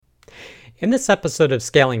In this episode of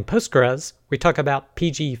Scaling Postgres, we talk about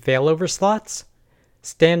PG failover slots,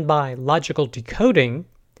 standby logical decoding,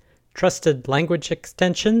 trusted language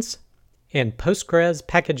extensions, and Postgres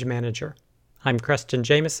Package Manager. I'm Preston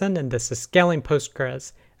Jameson, and this is Scaling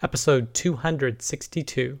Postgres, episode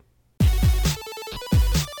 262.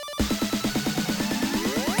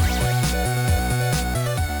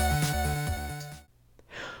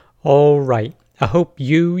 All right. I hope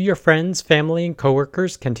you, your friends, family, and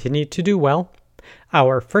coworkers continue to do well.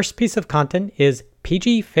 Our first piece of content is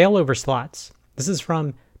PG failover slots. This is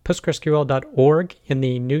from postgresql.org in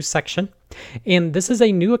the news section. And this is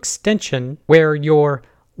a new extension where your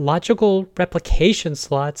logical replication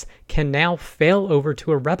slots can now fail over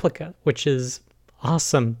to a replica, which is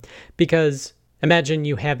awesome because imagine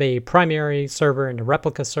you have a primary server and a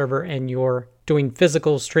replica server and you're doing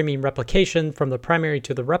physical streaming replication from the primary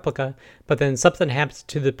to the replica, but then something happens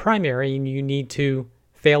to the primary and you need to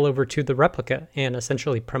fail over to the replica and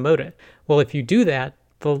essentially promote it. Well, if you do that,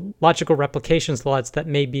 the logical replication slots that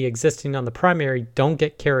may be existing on the primary don't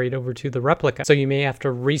get carried over to the replica. So you may have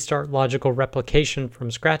to restart logical replication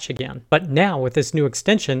from scratch again. But now with this new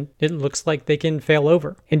extension, it looks like they can fail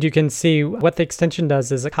over. And you can see what the extension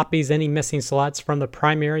does is it copies any missing slots from the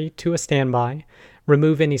primary to a standby,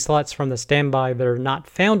 remove any slots from the standby that are not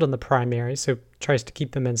found on the primary, so it tries to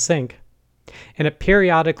keep them in sync. And it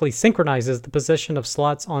periodically synchronizes the position of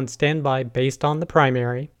slots on standby based on the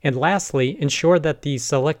primary. And lastly, ensure that the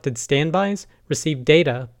selected standbys receive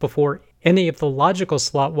data before any of the logical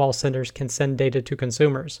slot wall senders can send data to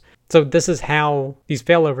consumers. So this is how these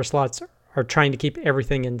failover slots are trying to keep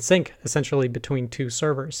everything in sync, essentially between two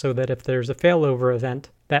servers, so that if there's a failover event,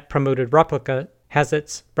 that promoted replica has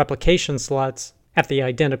its replication slots at the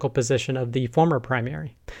identical position of the former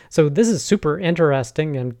primary. So this is super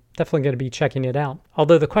interesting and definitely going to be checking it out.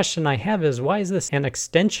 Although the question I have is, why is this an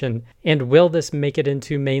extension and will this make it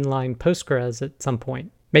into mainline Postgres at some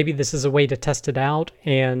point? Maybe this is a way to test it out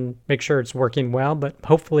and make sure it's working well, but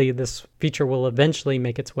hopefully this feature will eventually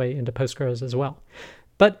make its way into Postgres as well.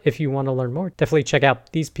 But if you want to learn more, definitely check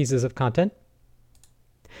out these pieces of content.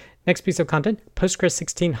 Next piece of content, Postgres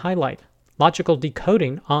 16 highlight, logical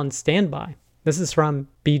decoding on standby. This is from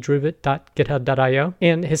bdruvit.github.io.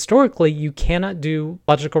 And historically, you cannot do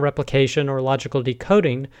logical replication or logical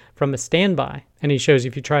decoding from a standby. And he shows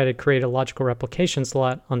if you try to create a logical replication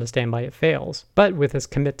slot on the standby, it fails. But with his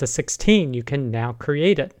commit to 16, you can now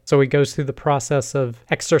create it. So he goes through the process of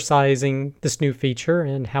exercising this new feature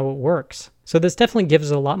and how it works. So this definitely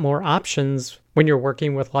gives a lot more options when you're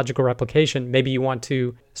working with logical replication. Maybe you want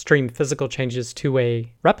to stream physical changes to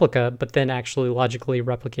a replica, but then actually logically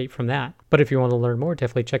replicate from that. But if you want to learn more,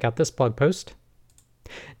 definitely check out this blog post.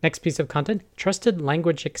 Next piece of content, trusted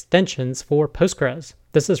language extensions for Postgres.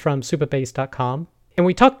 This is from supabase.com. And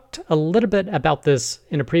we talked a little bit about this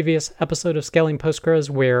in a previous episode of Scaling Postgres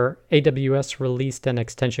where AWS released an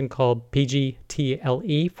extension called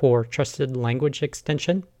PGTLE for Trusted Language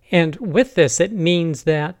Extension. And with this, it means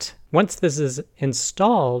that once this is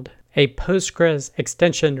installed, a Postgres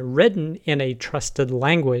extension written in a trusted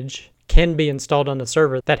language can be installed on a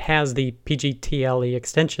server that has the PGTLE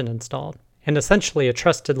extension installed. And essentially, a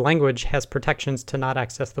trusted language has protections to not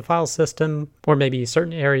access the file system or maybe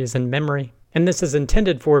certain areas in memory. And this is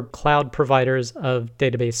intended for cloud providers of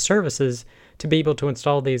database services to be able to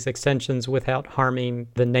install these extensions without harming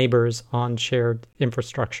the neighbors on shared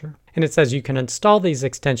infrastructure. And it says you can install these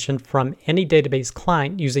extensions from any database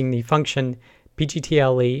client using the function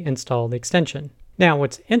pgtle install the extension. Now,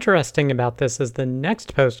 what's interesting about this is the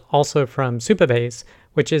next post, also from Supabase,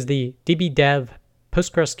 which is the dbdev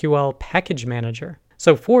PostgreSQL Package Manager.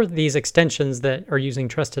 So for these extensions that are using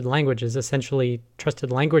trusted languages, essentially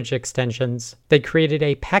trusted language extensions, they created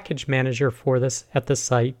a package manager for this at the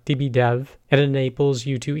site, dbdev. It enables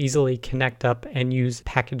you to easily connect up and use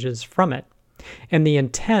packages from it. And the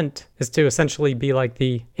intent is to essentially be like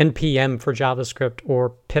the NPM for JavaScript or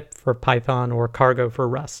pip for Python or cargo for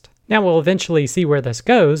Rust. Now we'll eventually see where this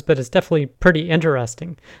goes, but it's definitely pretty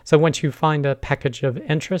interesting. So once you find a package of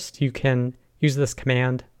interest, you can use this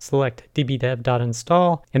command, select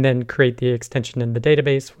dbdev.install, and then create the extension in the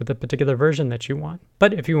database with a particular version that you want.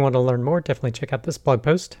 But if you want to learn more, definitely check out this blog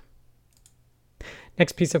post.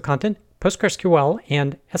 Next piece of content, PostgreSQL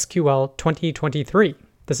and SQL 2023.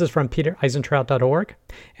 This is from petereisentraut.org,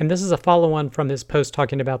 and this is a follow-on from his post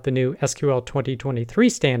talking about the new SQL 2023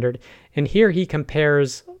 standard, and here he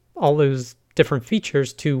compares all those different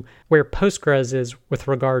features to where Postgres is with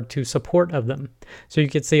regard to support of them. So you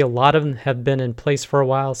can see a lot of them have been in place for a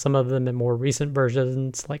while, some of them in more recent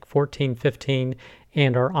versions like 14, 15,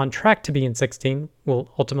 and are on track to be in 16.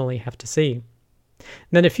 We'll ultimately have to see.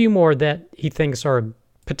 then a few more that he thinks are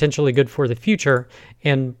potentially good for the future,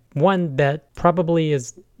 and one that probably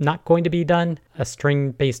is not going to be done, a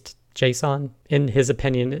string-based JSON, in his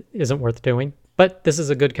opinion, isn't worth doing. But this is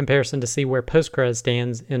a good comparison to see where Postgres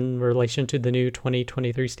stands in relation to the new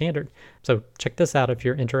 2023 standard. So check this out if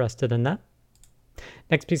you're interested in that.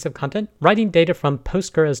 Next piece of content, writing data from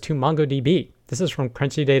Postgres to MongoDB. This is from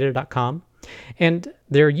crunchydata.com. And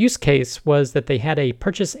their use case was that they had a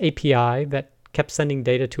purchase API that kept sending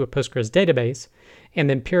data to a Postgres database, and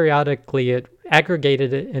then periodically it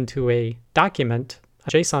aggregated it into a document, a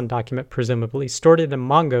JSON document presumably, stored it in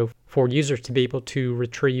Mongo for users to be able to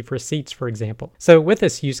retrieve receipts, for example. So with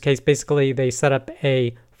this use case, basically they set up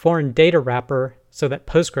a foreign data wrapper so that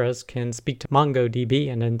Postgres can speak to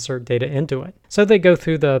MongoDB and insert data into it. So they go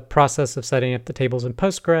through the process of setting up the tables in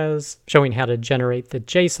Postgres, showing how to generate the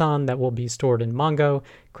JSON that will be stored in Mongo,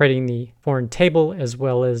 creating the foreign table, as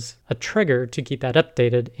well as a trigger to keep that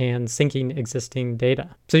updated and syncing existing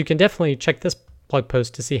data. So you can definitely check this blog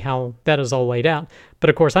post to see how that is all laid out. But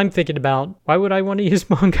of course, I'm thinking about, why would I want to use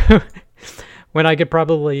Mongo when I could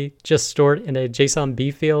probably just store it in a JSON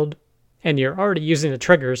B field? And you're already using a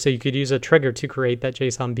trigger, so you could use a trigger to create that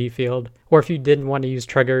JSON B field. Or if you didn't want to use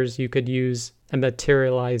triggers, you could use a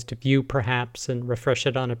materialized view perhaps and refresh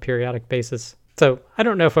it on a periodic basis. So I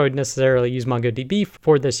don't know if I would necessarily use MongoDB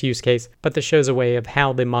for this use case, but this shows a way of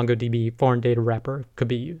how the MongoDB foreign data wrapper could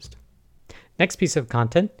be used. Next piece of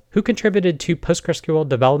content, who contributed to PostgreSQL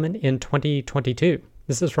development in 2022?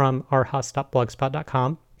 This is from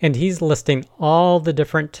arhas.blogspot.com, and he's listing all the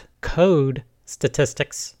different code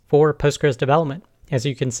statistics for Postgres development. As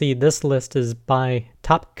you can see, this list is by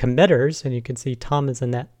top committers, and you can see Tom is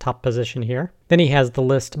in that top position here. Then he has the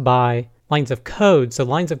list by lines of code, so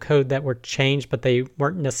lines of code that were changed, but they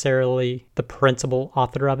weren't necessarily the principal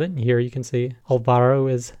author of it. And here you can see Alvaro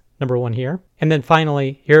is number one here. And then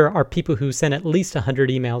finally, here are people who sent at least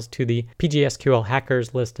 100 emails to the PGSQL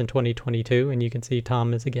hackers list in 2022. And you can see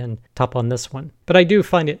Tom is again top on this one. But I do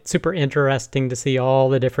find it super interesting to see all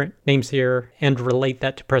the different names here and relate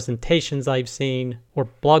that to presentations I've seen or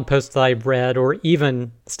blog posts I've read or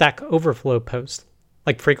even Stack Overflow posts.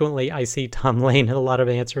 Like frequently I see Tom Lane in a lot of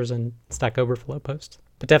answers in Stack Overflow posts.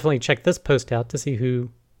 But definitely check this post out to see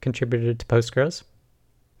who contributed to Postgres.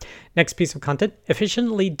 Next piece of content,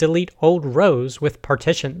 efficiently delete old rows with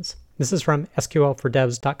partitions. This is from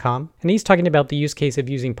SQLfordevs.com, and he's talking about the use case of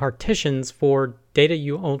using partitions for data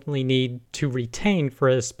you only need to retain for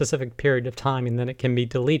a specific period of time, and then it can be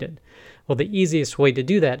deleted. Well, the easiest way to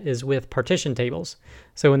do that is with partition tables.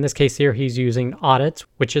 So in this case here, he's using audits,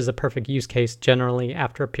 which is a perfect use case. Generally,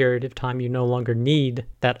 after a period of time, you no longer need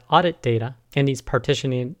that audit data, and he's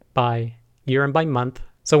partitioning by year and by month.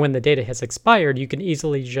 So when the data has expired, you can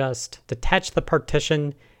easily just detach the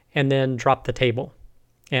partition and then drop the table,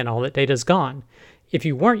 and all that data is gone. If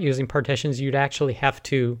you weren't using partitions, you'd actually have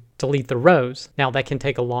to delete the rows. Now that can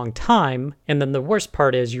take a long time, and then the worst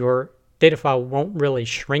part is your data file won't really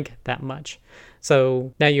shrink that much.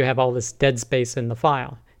 So now you have all this dead space in the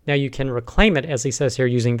file. Now you can reclaim it, as he says here,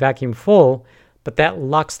 using vacuum full, but that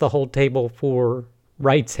locks the whole table for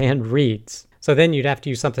writes and reads. So then you'd have to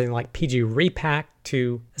use something like PG repack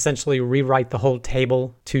to essentially rewrite the whole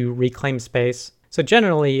table to reclaim space. So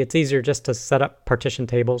generally, it's easier just to set up partition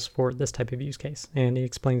tables for this type of use case, and he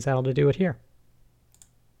explains how to do it here.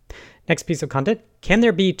 Next piece of content, can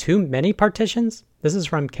there be too many partitions? This is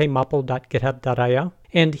from kmoppel.github.io,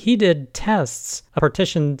 and he did tests of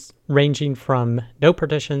partitions ranging from no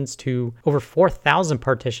partitions to over 4,000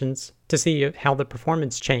 partitions to see how the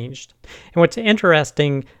performance changed. And what's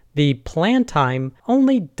interesting, the plan time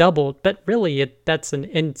only doubled, but really that's an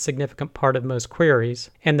insignificant part of most queries.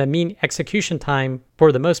 And the mean execution time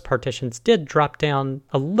for the most partitions did drop down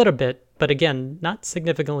a little bit, but again, not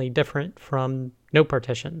significantly different from no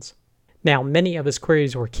partitions. Now, many of his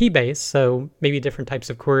queries were key-based, so maybe different types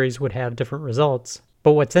of queries would have different results.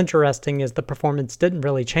 But what's interesting is the performance didn't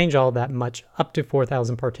really change all that much up to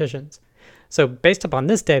 4,000 partitions. So based upon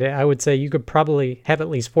this data, I would say you could probably have at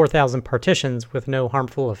least 4,000 partitions with no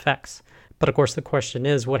harmful effects. But of course, the question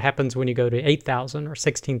is, what happens when you go to 8,000 or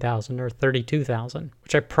 16,000 or 32,000,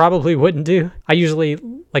 which I probably wouldn't do. I usually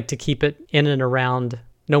like to keep it in and around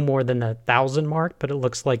no more than the 1,000 mark, but it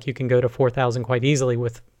looks like you can go to 4,000 quite easily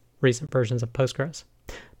with recent versions of Postgres.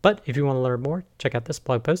 But if you want to learn more, check out this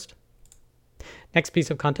blog post. Next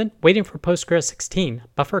piece of content, waiting for Postgres 16,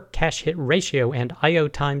 buffer cache hit ratio and I/O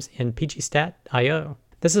times in pgstat.io.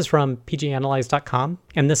 This is from pganalyze.com,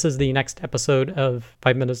 and this is the next episode of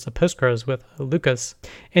 5 Minutes of Postgres with Lucas.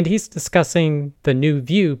 And he's discussing the new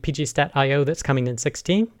view, pgstat.io, that's coming in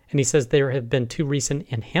 16. And he says there have been 2 recent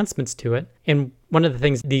enhancements to it. And one of the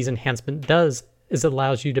things these enhancement does is it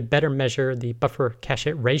allows you to better measure the buffer cache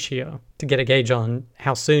ratio to get a gauge on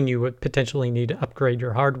how soon you would potentially need to upgrade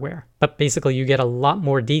your hardware. But basically you get a lot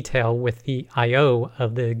more detail with the I/O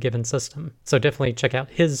of the given system. So definitely check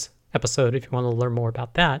out his episode if you want to learn more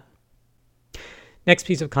about that. Next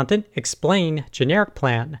piece of content, explain generic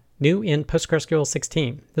plan, new in PostgreSQL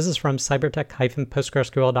 16. This is from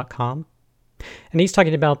cybertech-postgresql.com. And he's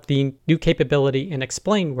talking about the new capability in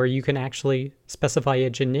explain where you can actually specify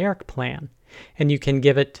a generic plan and you can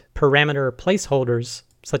give it parameter placeholders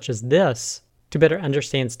such as this to better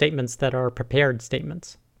understand statements that are prepared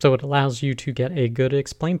statements. So it allows you to get a good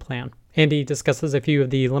explain plan. And he discusses a few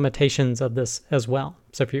of the limitations of this as well.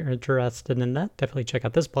 So if you're interested in that, definitely check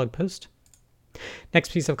out this blog post.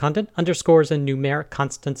 Next piece of content, underscores and numeric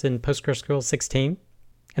constants in PostgreSQL 16.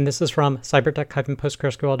 And this is from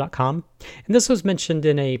cybertech-postgresql.com. And this was mentioned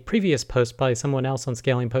in a previous post by someone else on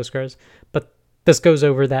scaling Postgres. But this goes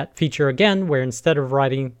over that feature again, where instead of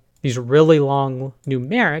writing these really long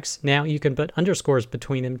numerics, now you can put underscores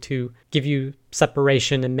between them to give you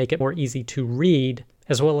separation and make it more easy to read,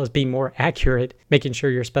 as well as be more accurate, making sure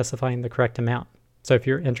you're specifying the correct amount. So if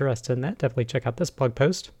you're interested in that, definitely check out this blog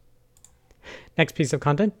post. Next piece of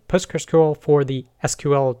content, PostgreSQL for the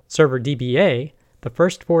SQL Server DBA, the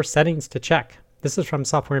first 4 settings to check. This is from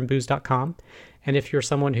softwareandbooze.com. And if you're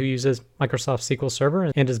someone who uses Microsoft SQL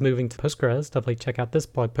Server and is moving to Postgres, definitely check out this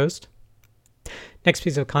blog post. Next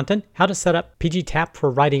piece of content, how to set up pgtap for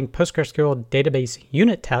writing PostgreSQL database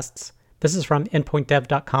unit tests. This is from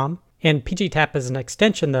endpointdev.com. And pgtap is an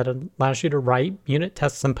extension that allows you to write unit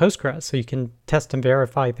tests in Postgres. So you can test and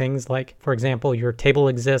verify things like, for example, your table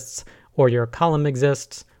exists, or your column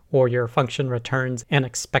exists, or your function returns an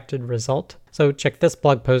expected result. So check this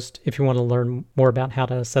blog post if you want to learn more about how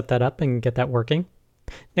to set that up and get that working.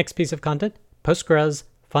 Next piece of content, Postgres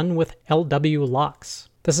fun with LW locks.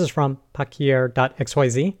 This is from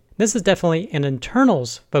pakier.xyz. This is definitely an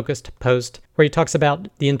internals focused post where he talks about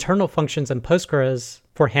the internal functions in Postgres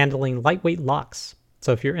for handling lightweight locks.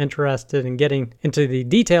 So if you're interested in getting into the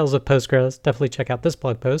details of Postgres, definitely check out this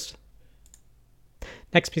blog post.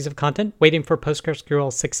 Next piece of content, waiting for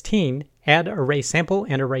PostgreSQL 16, add array sample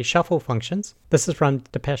and array shuffle functions. This is from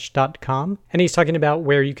depeche.com, and he's talking about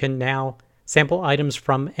where you can now sample items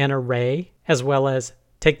from an array, as well as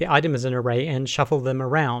take the item as an array and shuffle them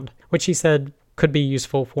around, which he said could be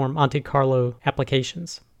useful for Monte Carlo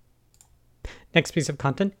applications. Next piece of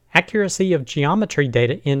content, accuracy of geometry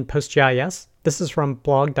data in PostGIS. This is from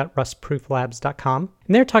blog.rustprooflabs.com.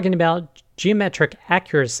 And they're talking about geometric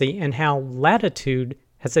accuracy and how latitude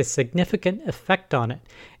has a significant effect on it.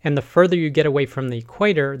 And the further you get away from the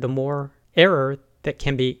equator, the more error that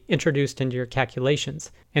can be introduced into your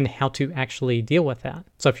calculations and how to actually deal with that.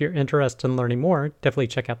 So if you're interested in learning more, definitely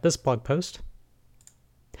check out this blog post.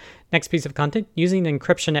 Next piece of content, using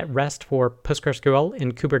encryption at rest for PostgreSQL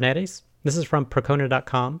in Kubernetes. This is from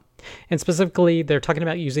Procona.com. And specifically, they're talking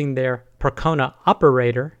about using their Procona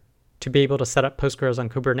operator to be able to set up Postgres on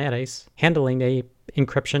Kubernetes, handling a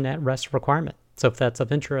encryption at rest requirement. So if that's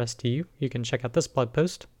of interest to you, you can check out this blog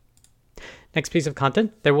post. Next piece of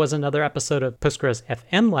content, there was another episode of Postgres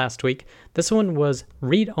FM last week. This one was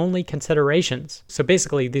read-only considerations. So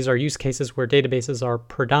basically, these are use cases where databases are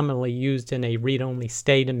predominantly used in a read-only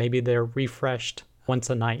state and maybe they're refreshed once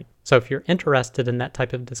a night. So if you're interested in that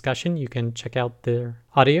type of discussion, you can check out their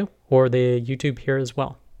audio or the YouTube here as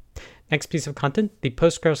well. Next piece of content, the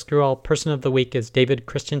PostgreSQL Person of the Week is David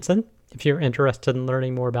Christensen. If you're interested in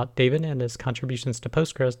learning more about David and his contributions to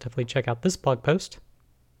Postgres, definitely check out this blog post.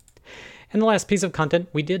 And the last piece of content,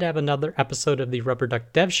 we did have another episode of the Rubber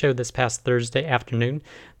Duck Dev Show this past Thursday afternoon.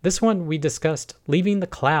 This one, we discussed leaving the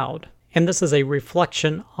cloud. And this is a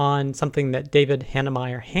reflection on something that David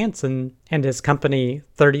Hannemeyer Hansen and his company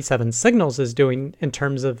 37 Signals is doing in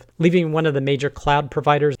terms of leaving one of the major cloud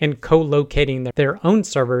providers and co-locating their own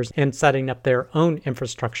servers and setting up their own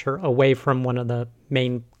infrastructure away from one of the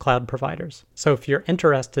main cloud providers. So if you're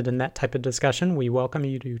interested in that type of discussion, we welcome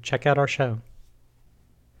you to check out our show.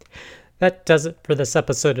 That does it for this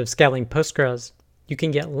episode of Scaling Postgres. You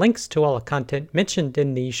can get links to all the content mentioned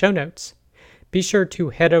in the show notes. Be sure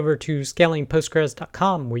to head over to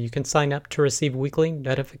scalingpostgres.com where you can sign up to receive weekly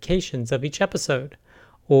notifications of each episode,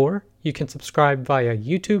 or you can subscribe via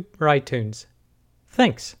YouTube or iTunes.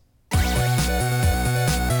 Thanks.